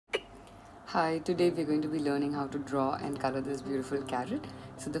Hi, today we're going to be learning how to draw and color this beautiful carrot.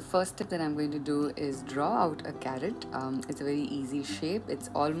 So the first step that I'm going to do is draw out a carrot. It's a very easy shape. It's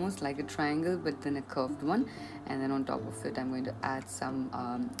almost like a triangle but then a curved one, and then on top of it I'm going to add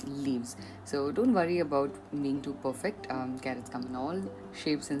some leaves. So don't worry about being too perfect. Carrots come in all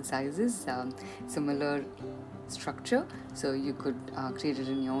shapes and sizes, similar structure, so you could create it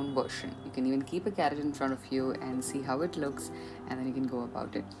in your own version. You can even keep a carrot in front of you and see how it looks, and then you can go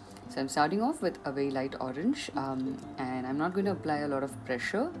about it. So I'm starting off with a very light orange, and I'm not going to apply a lot of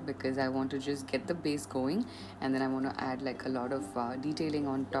pressure because I want to just get the base going, and then I want to add like a lot of detailing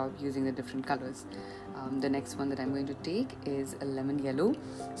on top using the different colors. The next one that I'm going to take is a lemon yellow.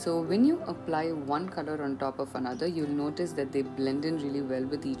 So when you apply one color on top of another, you'll notice that they blend in really well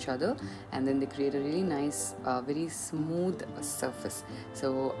with each other, and then they create a really nice, very smooth surface.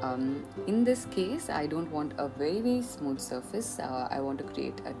 So in this case, I don't want a very smooth surface. I want to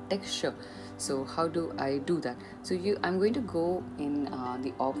create a texture. So how do I do that? So I'm going to go in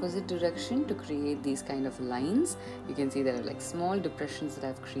the opposite direction to create these kind of lines. You can see there are like small depressions that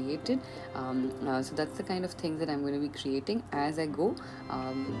I've created. So that's the kind of things that I'm going to be creating as I go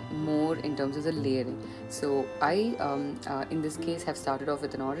more in terms of the layering. So I in this case have started off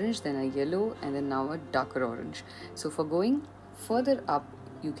with an orange, then a yellow, and then now a darker orange. So for going further up,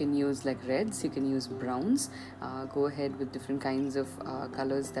 you can use like reds, you can use browns. Go ahead with different kinds of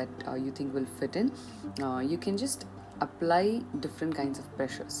colors that you think will fit in. You can just apply different kinds of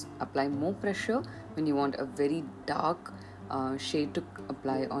pressures. Apply more pressure when you want a very dark shade to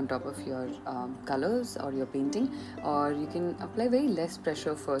apply on top of your colors or your painting, or you can apply very less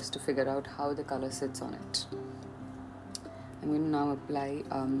pressure first to figure out how the color sits on it. I'm going to now apply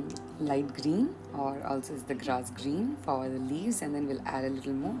light green, or also is the grass green, for the leaves, and then we'll add a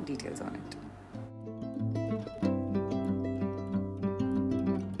little more details on it.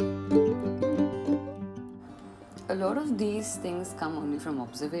 A lot of these things come only from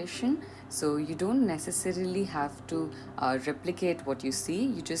observation, so you don't necessarily have to replicate what you see.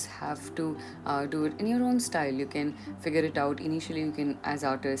 You just have to do it in your own style. You can figure it out initially. You can, as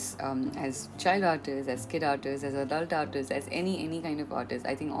artists, as child artists, as kid artists, as adult artists, as any kind of artist.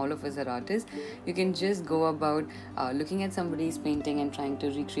 I think all of us are artists. You can just go about looking at somebody's painting and trying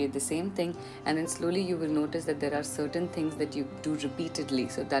to recreate the same thing, and then slowly you will notice that there are certain things that you do repeatedly.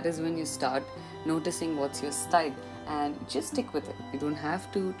 So that is when you start noticing what's your style, and just stick with it. You don't have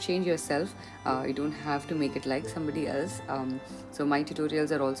to change yourself. You don't have to make it like somebody else. So my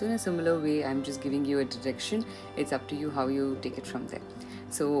tutorials are also in a similar way. I'm just giving you a direction. It's up to you how you take it from there.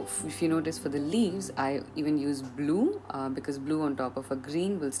 So if you notice, for the leaves, I even use blue because blue on top of a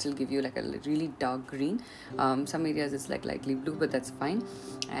green will still give you like a really dark green. Some areas it's like lightly blue, but that's fine.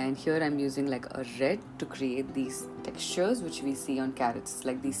 And here I'm using like a red to create these textures which we see on carrots,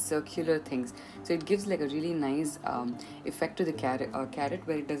 like these circular things. So it gives like a really nice effect to the carrot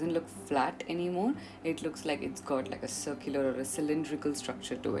where it doesn't look flat anymore. It looks like it's got like a circular or a cylindrical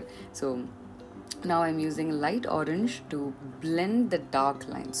structure to it. So now I'm using light orange to blend the dark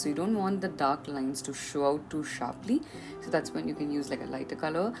lines. So you don't want the dark lines to show out too sharply. So that's when you can use like a lighter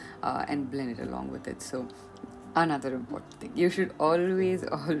color and blend it along with it. So another important thing, you should always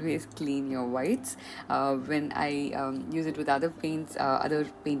clean your whites. When I use it with other paints, other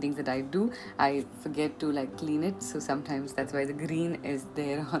paintings that I do, I forget to like clean it. So sometimes that's why the green is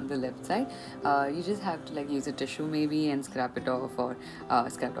there on the left side. You just have to like use a tissue maybe and scrap it off, or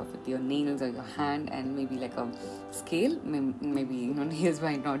scrap it off with your nails or your hand, and maybe like a scale. Maybe, you know, nails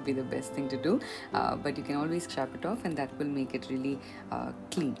might not be the best thing to do, but you can always scrap it off, and that will make it really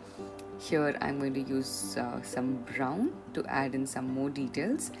clean. Here I'm going to use some brown to add in some more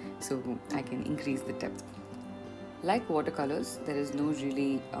details so I can increase the depth. Like watercolors, there is no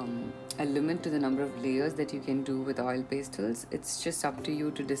really a limit to the number of layers that you can do with oil pastels. It's just up to you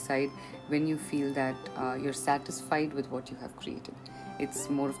to decide when you feel that you're satisfied with what you have created. It's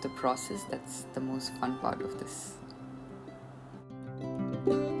more of the process that's the most fun part of this.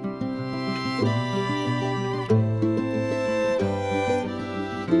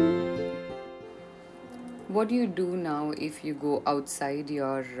 What do you do now if you go outside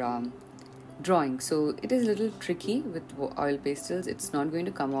your drawing? So it is a little tricky with oil pastels. It's not going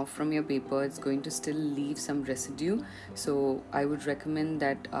to come off from your paper. It's going to still leave some residue. So I would recommend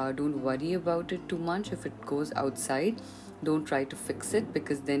that don't worry about it too much. If it goes outside, don't try to fix it,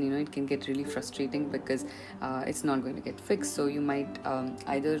 because then, you know, it can get really frustrating because it's not going to get fixed. So you might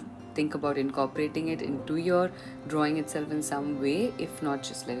either think about incorporating it into your drawing itself in some way. If not,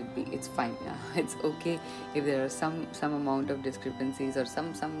 just let it be. It's fine. It's okay if there are some amount of discrepancies or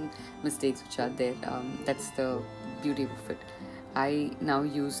some mistakes which are there. That's the beauty of it. I now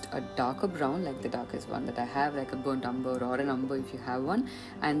used a darker brown, like the darkest one that I have, like a burnt umber or an umber if you have one,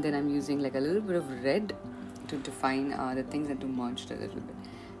 and then I'm using like a little bit of red to define the things and to merge it a little bit.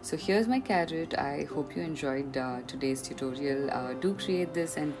 So here's my carrot. I hope you enjoyed today's tutorial. Do create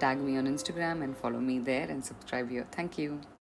this and tag me on Instagram and follow me there and subscribe here. Thank you.